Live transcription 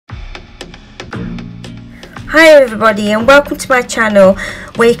Hi everybody and welcome to my channel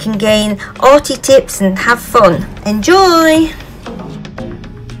where you can gain arty tips and have fun. Enjoy!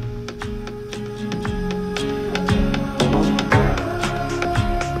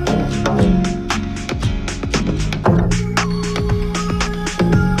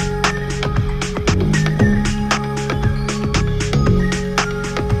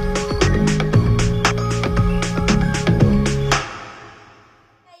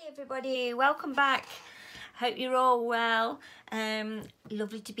 Hey everybody, welcome back. Hope you're all well.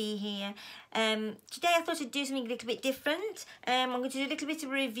 Lovely to be here. Today I thought I'd do something a little bit different. I'm going to do a little bit of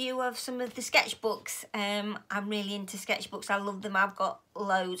a review of some of the sketchbooks. I'm really into sketchbooks. I love them. I've got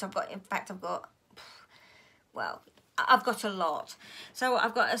loads. I've got a lot. So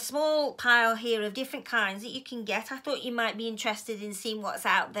I've got a small pile here of different kinds that you can get. I thought you might be interested in seeing what's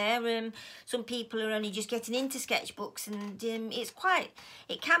out there. Some people are only just getting into sketchbooks, and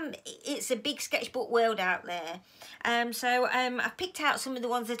it's a big sketchbook world out there. So I've picked out some of the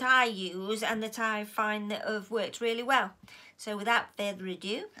ones that I use and that I find that have worked really well. So without further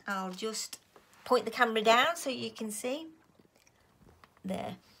ado, I'll just point the camera down so you can see.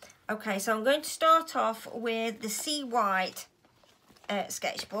 There. Okay, so I'm going to start off with the Sea White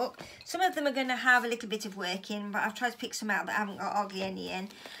sketchbook. Some of them are going to have a little bit of work in, but I've tried to pick some out that haven't got hardly any in.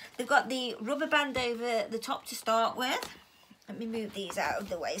 They've got the rubber band over the top to start with. Let me move these out of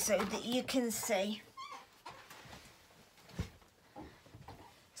the way so that you can see.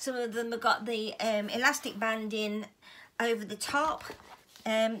 Some of them have got the elastic banding over the top.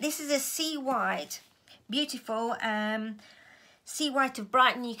 This is a Sea White, beautiful. Sea White of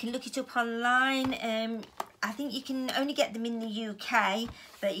Brighton. You can look it up online. I think you can only get them in the UK,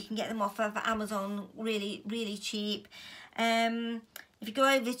 but you can get them off of Amazon really cheap. If you go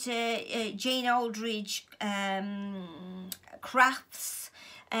over to Jane Aldridge Crafts,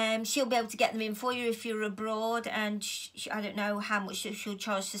 she'll be able to get them in for you if you're abroad, and I don't know how much she'll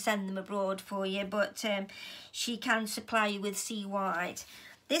charge to send them abroad for you, but she can supply you with Sea White.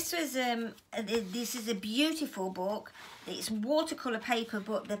 This is a beautiful book. It's watercolour paper,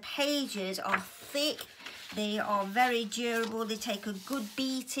 but the pages are thick. They are very durable. They take a good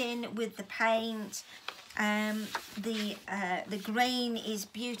beating with the paint. The grain is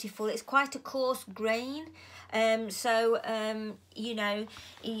beautiful. It's quite a coarse grain. You know,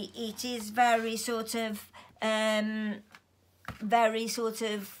 it is very sort of,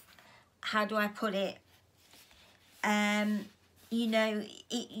 how do I put it? You know,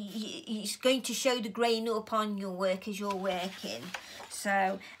 it's going to show the grain up on your work as you're working.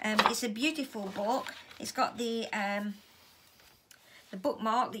 So it's a beautiful book. It's got the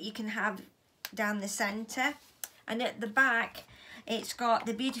bookmark that you can have down the centre, and at the back it's got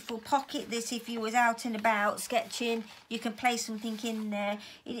the beautiful pocket. This, if you was out and about sketching, you can place something in there.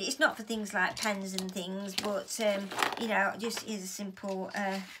 It's not for things like pens and things, but you know, just is a simple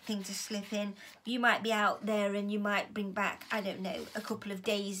thing to slip in. You might be out there and you might bring back, I don't know, a couple of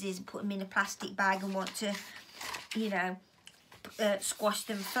daisies and put them in a plastic bag and want to, you know, squash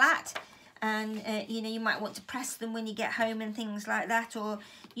them flat. And you know, you might want to press them when you get home and things like that, or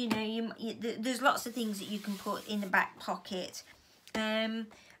you know, there's lots of things that you can put in the back pocket.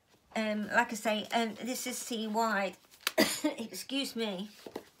 Like I say, this is Sea White. Excuse me.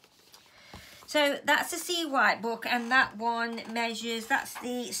 So that's a Sea White book, and that one measures, that's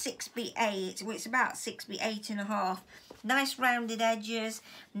the 6x8, well, it's about 6x8.5. Nice rounded edges,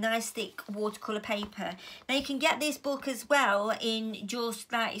 nice thick watercolour paper. Now you can get this book as well in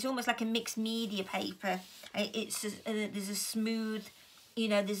just like, it's almost like a mixed media paper. There's a smooth, you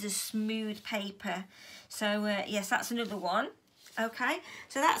know, there's a smooth paper. So yes, that's another one. Okay,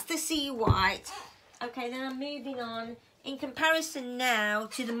 so that's the Sea White. Okay, then I'm moving on. In comparison now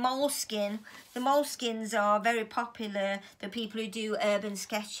to the moleskin, the moleskins are very popular for people who do urban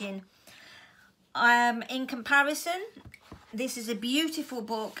sketching. In comparison, this is a beautiful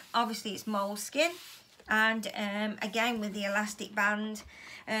book. Obviously it's moleskin, and again with the elastic band,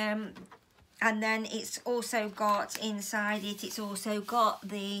 and then it's also got inside it, it's also got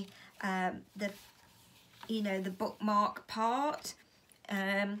the you know, the bookmark part.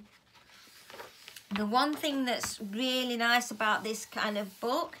 The one thing that's really nice about this kind of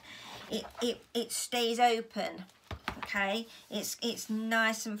book, it stays open. Okay, it's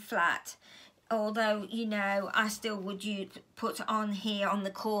nice and flat. Although, you know, I still would put on here on the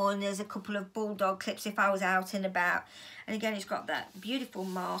corners a couple of bulldog clips if I was out and about. And again, it's got that beautiful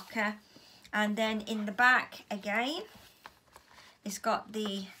marker. And then in the back again, it's got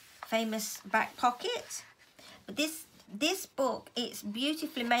the famous back pocket. But this book, it's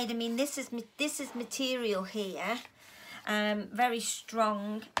beautifully made. I mean, this is material here, very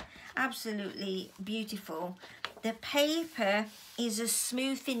strong, Absolutely beautiful. The paper is a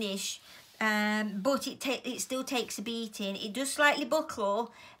smooth finish, but it still takes a beating. It does slightly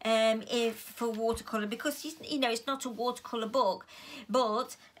buckle if for watercolour, because you know it's not a watercolour book,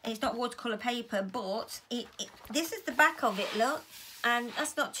 but it's not watercolour paper. But this is the back of it, look, and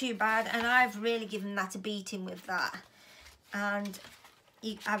that's not too bad. And I've really given that a beating with that. And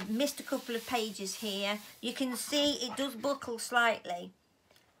I've missed a couple of pages here. You can see it does buckle slightly,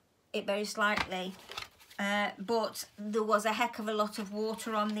 very slightly. But there was a heck of a lot of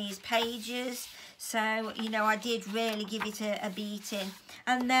water on these pages, so you know I did really give it a beating.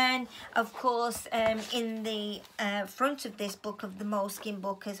 And then of course in the front of this book, of the Moleskine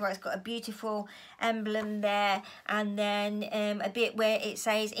book as well, it's got a beautiful emblem there, and then a bit where it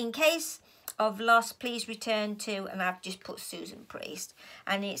says, in case of loss please return to, and I've just put Susan Priest,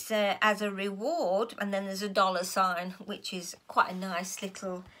 and it's as a reward, and then there's a $, which is quite a nice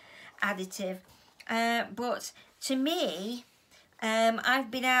little additive. But to me,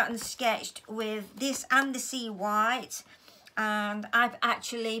 I've been out and sketched with this and the Sea White, and I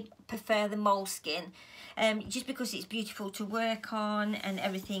actually prefer the Moleskine, just because it's beautiful to work on and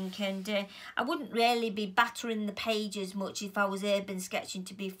everything. And I wouldn't really be battering the pages much if I was urban sketching,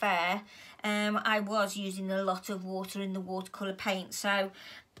 to be fair. I was using a lot of water in the watercolour paint, so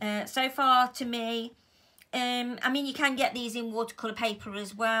so far to me, I mean, you can get these in watercolour paper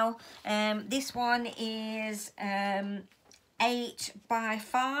as well. This one is 8 by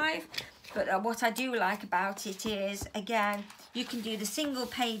 5, but what I do like about it is, again, you can do the single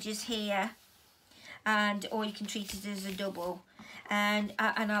pages here, and or you can treat it as a double, and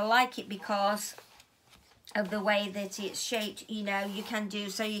I like it because of the way that it's shaped. You know, you can do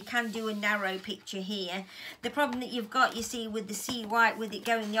a narrow picture here. The problem that you've got, you see, with the Sea White, with it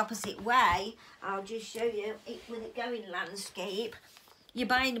going the opposite way, I'll just show you it with it going landscape. You're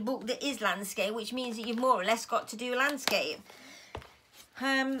buying a book that is landscape, which means that you've more or less got to do landscape.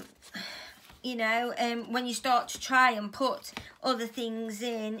 You know, when you start to try and put other things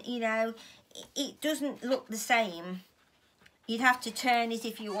in, you know, it doesn't look the same. You'd have to turn it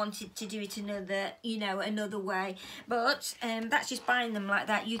if you wanted to do it another, you know, another way. But that's just buying them like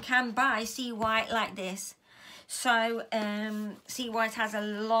that. You can buy Sea White like this. So Sea White has a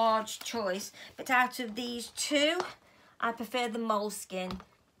large choice, but out of these two, I prefer the Moleskine.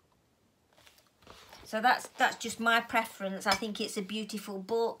 So that's just my preference. I think it's a beautiful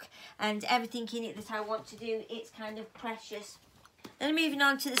book, and everything in it that I want to do, it's kind of precious. Then moving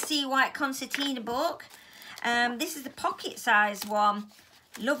on to the Sea White concertina book. This is the pocket size one.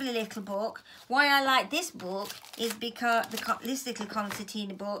 Lovely little book. Why I like this book is because this little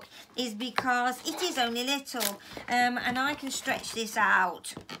concertina book is because it is only little, and I can stretch this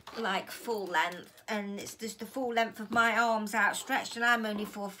out like full length, and it's just the full length of my arms outstretched, and I'm only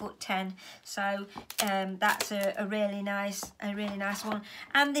 4'10", so that's a really nice one.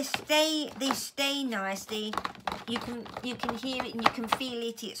 And they stay nicely. You can hear it and you can feel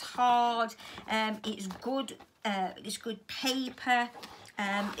it. It's hard. It's good. It's good paper.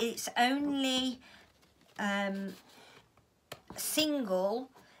 It's only single,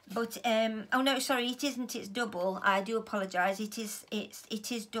 but oh no, sorry, it isn't. It's double. I do apologise. It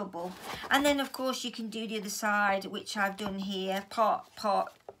is double. And then of course you can do the other side, which I've done here.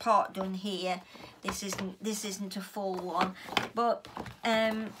 Part done here. This isn't a full one, but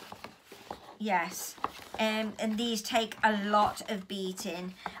yes. And these take a lot of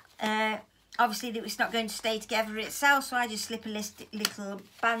beating. Obviously it's not going to stay together itself, so I just slip a little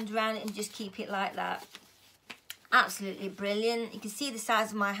band around it and just keep it like that. Absolutely brilliant. You can see the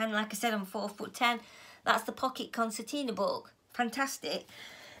size of my hand. Like I said, I'm 4'10". That's the pocket concertina book. Fantastic.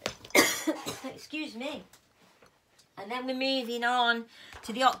 Excuse me. And then we're moving on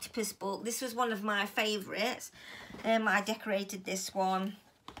to the octopus book. This was one of my favourites. I decorated this one,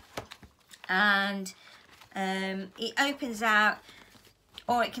 and it opens out,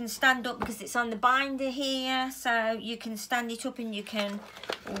 or it can stand up because it's on the binder here, so you can stand it up and you can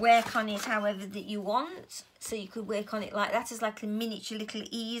work on it however that you want. So you could work on it like that, as like a miniature little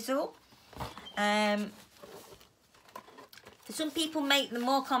easel. Some people make them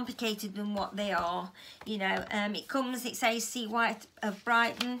more complicated than what they are. You know, it says Sea White of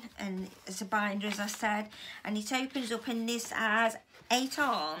Brighton, and it's a binder, as I said, and it opens up, and this has 8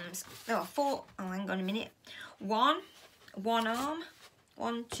 arms. Oh, 4. Oh, hang on a minute. One arm.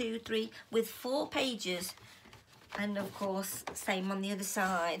 1, 2, 3, with 4 pages, and of course same on the other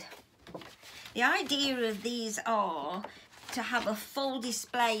side. The idea of these are to have a full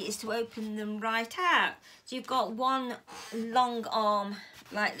display, is to open them right out. So you've got one long arm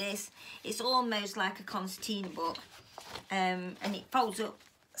like this. It's almost like a concertina book, and it folds up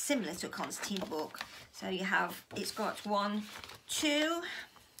similar to a concertina book. So you have, it's got 1, 2,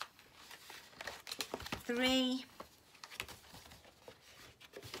 3,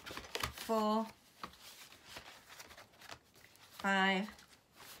 4, 5,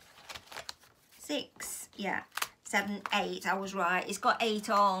 6, yeah, 7, 8. I was right. It's got 8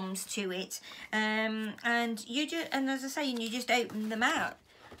 arms to it, and you just, and as I say, you just open them out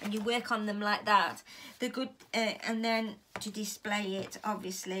and you work on them like that. The good, and then to display it,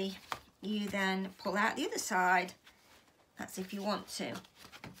 obviously, you then pull out the other side. That's if you want to.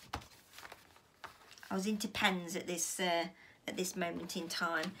 I was into pens at this moment in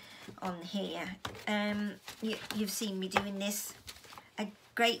time on here. You've seen me doing this.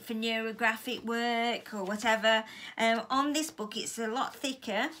 Great for neurographic work or whatever. On this book, it's a lot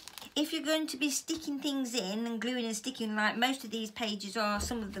thicker. If you're going to be sticking things in and gluing and sticking, like most of these pages are,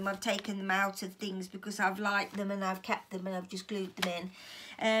 some of them I've taken them out of things because I've liked them and I've kept them and I've just glued them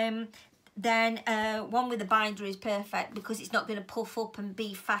in. Then one with a binder is perfect because it's not going to puff up and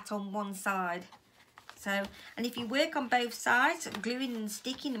be fat on one side. So, and if you work on both sides, gluing and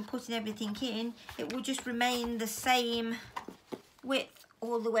sticking and putting everything in, it will just remain the same width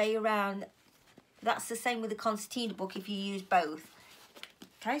all the way around. That's the same with the concertina book if you use both.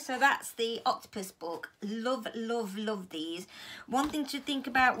 Okay, so that's the octopus book. Love, love, love these. One thing to think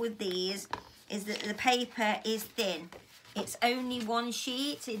about with these is that the paper is thin. It's only one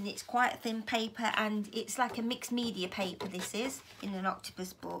sheet and it's quite thin paper, and it's like a mixed media paper, this is, in an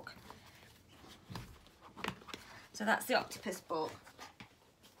octopus book. So that's the octopus book.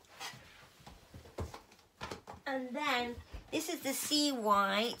 And then this is the Sea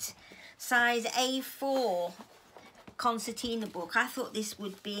White size A4 concertina book. I thought this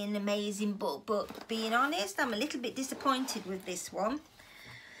would be an amazing book, but being honest, I'm a little bit disappointed with this one.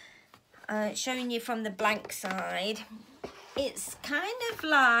 Showing you from the blank side, it's kind of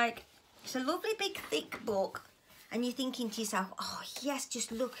like, it's a lovely big thick book, and you're thinking to yourself, oh yes,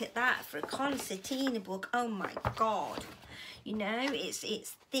 just look at that for a concertina book. Oh my god, you know,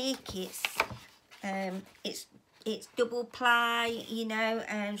 it's thick, it's double ply, you know,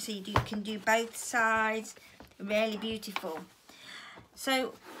 so you can do both sides. Really beautiful.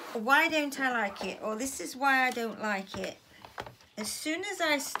 So why don't I like it? Or this is why I don't like it. As soon as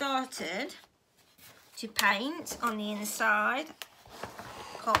I started to paint on the inside,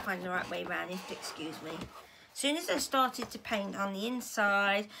 can't find the right way around it, excuse me. As soon as I started to paint on the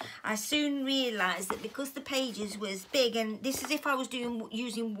inside, I soon realised that because the pages was big, and this is if I was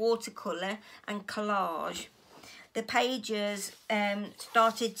using watercolour and collage, the pages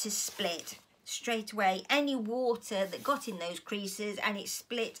started to split straight away. Any water that got in those creases, and it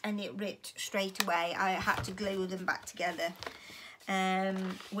split and it ripped straight away. I had to glue them back together,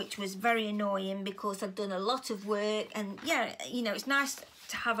 which was very annoying because I've done a lot of work, and yeah, you know, it's nice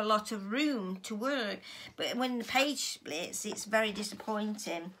to have a lot of room to work, but when the page splits, it's very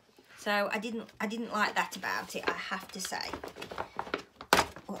disappointing. So I didn't like that about it, I have to say.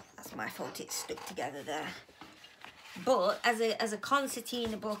 Oh, that's my fault, it's stuck together there. But as a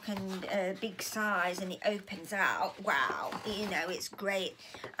concertina book and big size, and it opens out, wow, you know, it's great.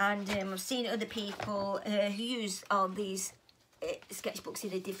 And I've seen other people who use all these sketchbooks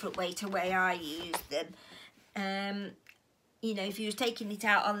in a different way to the way I use them. You know, if you was taking it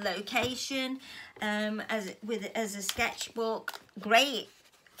out on location as a sketchbook, great,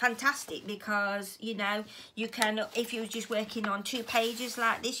 fantastic, because you know, you can, if you're just working on 2 pages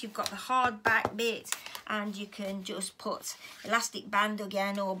like this, you've got the hardback bit, and you can just put elastic band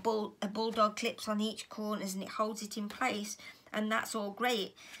again, or bulldog clips on each corners, and it holds it in place, and that's all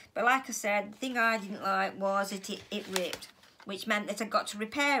great. But like I said, the thing I didn't like was that it ripped, which meant that I got to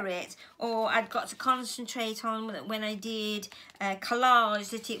repair it, or I'd got to concentrate on when I did collage,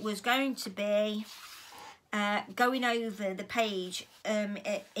 that it was going to be going over the page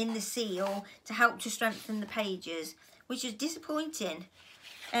in the seal to help to strengthen the pages, which was disappointing.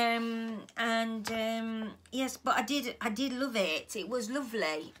 Yes, but I did love it. It was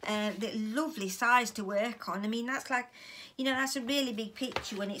lovely. The lovely size to work on. I mean, that's like, you know, that's a really big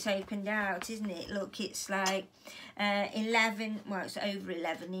picture when it's opened out, isn't it? Look, it's like 11, well, it's over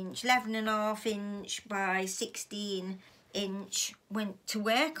 11 inch, 11.5 inch by 16 inch went to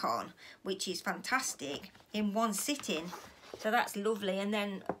work on, which is fantastic, in one sitting. So that's lovely. And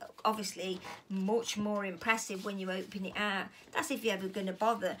then obviously much more impressive when you open it out. That's if you're ever going to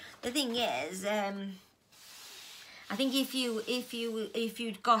bother. The thing is, I think if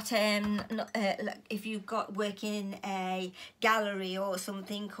you've got working in a gallery or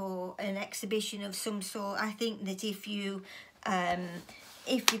something, or an exhibition of some sort, I think that if you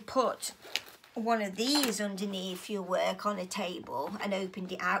put one of these underneath your work on a table and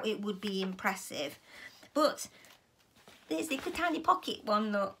opened it out, it would be impressive. But there's the tiny pocket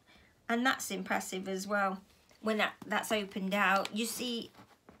one, look, and that's impressive as well. When that's opened out, you see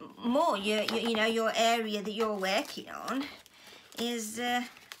more. You know, your area that you're working on is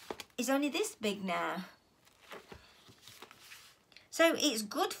only this big now. So it's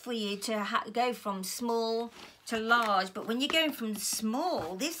good for you to go from small to large, but when you're going from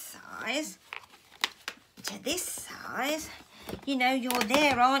small, this size, to this size, you know, you're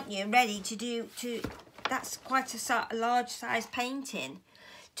there, aren't you, ready to that's quite a large size painting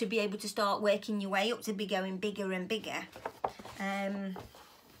to be able to start working your way up to be going bigger and bigger.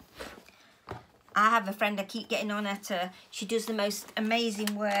 I have a friend I keep getting on at her. She does the most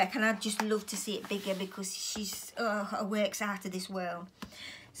amazing work, and I'd just love to see it bigger because her work's out of this world.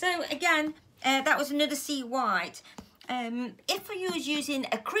 So again, that was another sea white. If you was using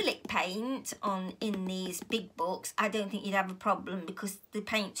acrylic paint in these big books, I don't think you'd have a problem because the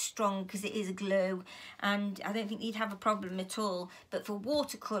paint's strong because it is a glue, and I don't think you'd have a problem at all. But for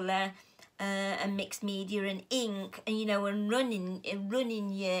watercolour and mixed media and ink, and you know, and running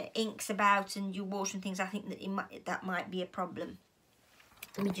your inks about and your water and things, I think that that might be a problem.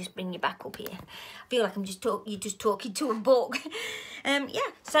 Let me just bring you back up here. I feel like I'm just talking to a book.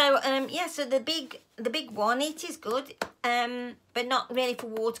 So the big one, it is good, but not really for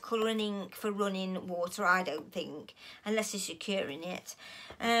watercolour and ink for running water, I don't think, unless you're securing it.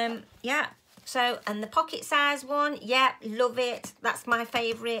 So, and the pocket size one, yeah, love it. That's my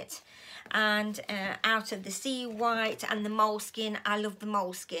favourite. And out of the sea white and the moleskin, I love the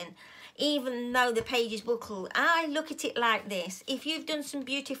moleskin. Even though the page is buckled, I look at it like this. If you've done some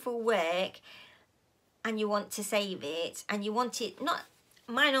beautiful work and you want to save it, and you want it, not,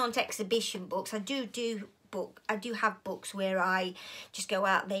 mine aren't exhibition books. I do have books where I just go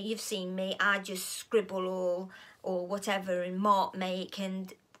out there. You've seen me. I just scribble or whatever and mark make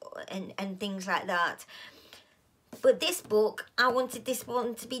and things like that. But this book, I wanted this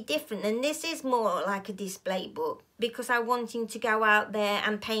one to be different, and this is more like a display book because I wanted to go out there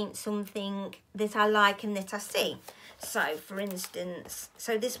and paint something that I like and that I see. So, for instance,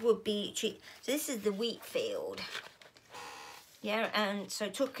 so this would be, so this is the wheat field. Yeah, and so I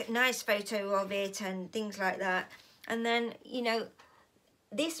took a nice photo of it and things like that. And then, you know,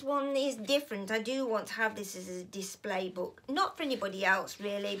 this one is different. I do want to have this as a display book. Not for anybody else,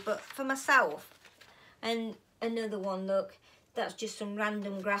 really, but for myself. And another one, look, that's just some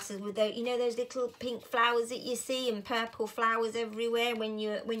random grasses with those, you know, those little pink flowers that you see and purple flowers everywhere when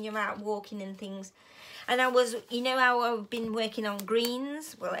you're out walking and things. And I was, you know how I've been working on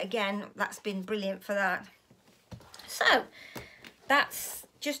greens? Well, again, that's been brilliant for that. So that's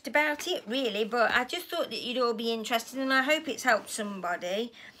just about it, really. But I just thought that you'd all be interested, and I hope it's helped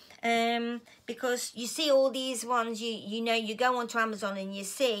somebody. Because you see all these ones, you know, you go onto Amazon and you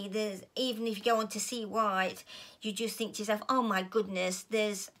see there's, even if you go on to see white, you just think to yourself, oh my goodness,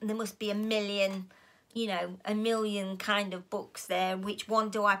 there must be a million, you know, a million kind of books there. Which one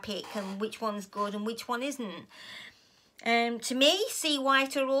do I pick, and which one's good and which one isn't? To me, see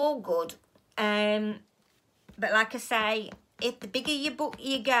white are all good. But like I say, if the bigger your book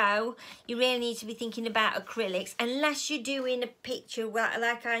you go, you really need to be thinking about acrylics, unless you're doing a picture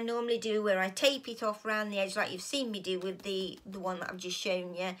like I normally do, where I tape it off around the edge like you've seen me do with the one that I've just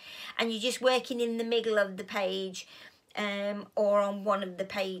shown you, and you're just working in the middle of the page or on one of the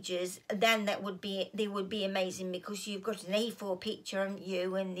pages. Then they would be amazing, because you've got an A4 picture, haven't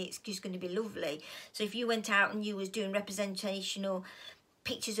you, and it's just going to be lovely. So if you went out and you was doing representational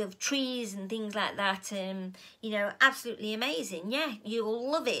pictures of trees and things like that, you know, absolutely amazing. Yeah,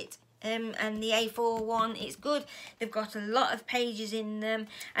 you'll love it. And the A4 one, it's good. They've got a lot of pages in them.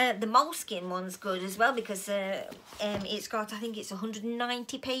 The moleskin one's good as well, because it's got, I think it's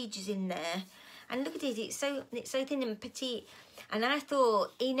 190 pages in there. And look at it, it's so thin and petite. And I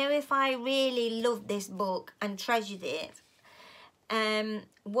thought, you know, if I really loved this book and treasured it,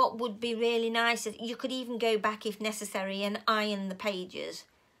 what would be really nice, you could even go back if necessary and iron the pages,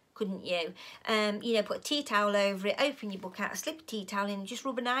 couldn't you? You know, put a tea towel over it, open your book out, slip a tea towel in, just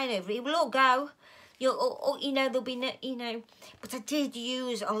rub an iron over it. It will all go. You'll, you know, there'll be no, you know. But I did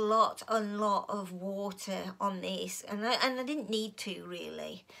use a lot of water on this, and I didn't need to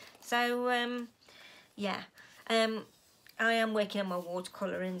really. So yeah, I am working on my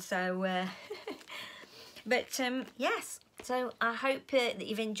watercolouring. So, but yes. So I hope that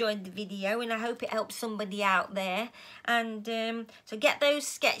you've enjoyed the video, and I hope it helps somebody out there. And so get those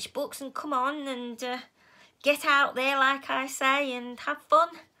sketchbooks and come on and get out there, like I say, and have fun.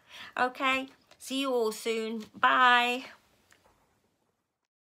 Okay, see you all soon. Bye.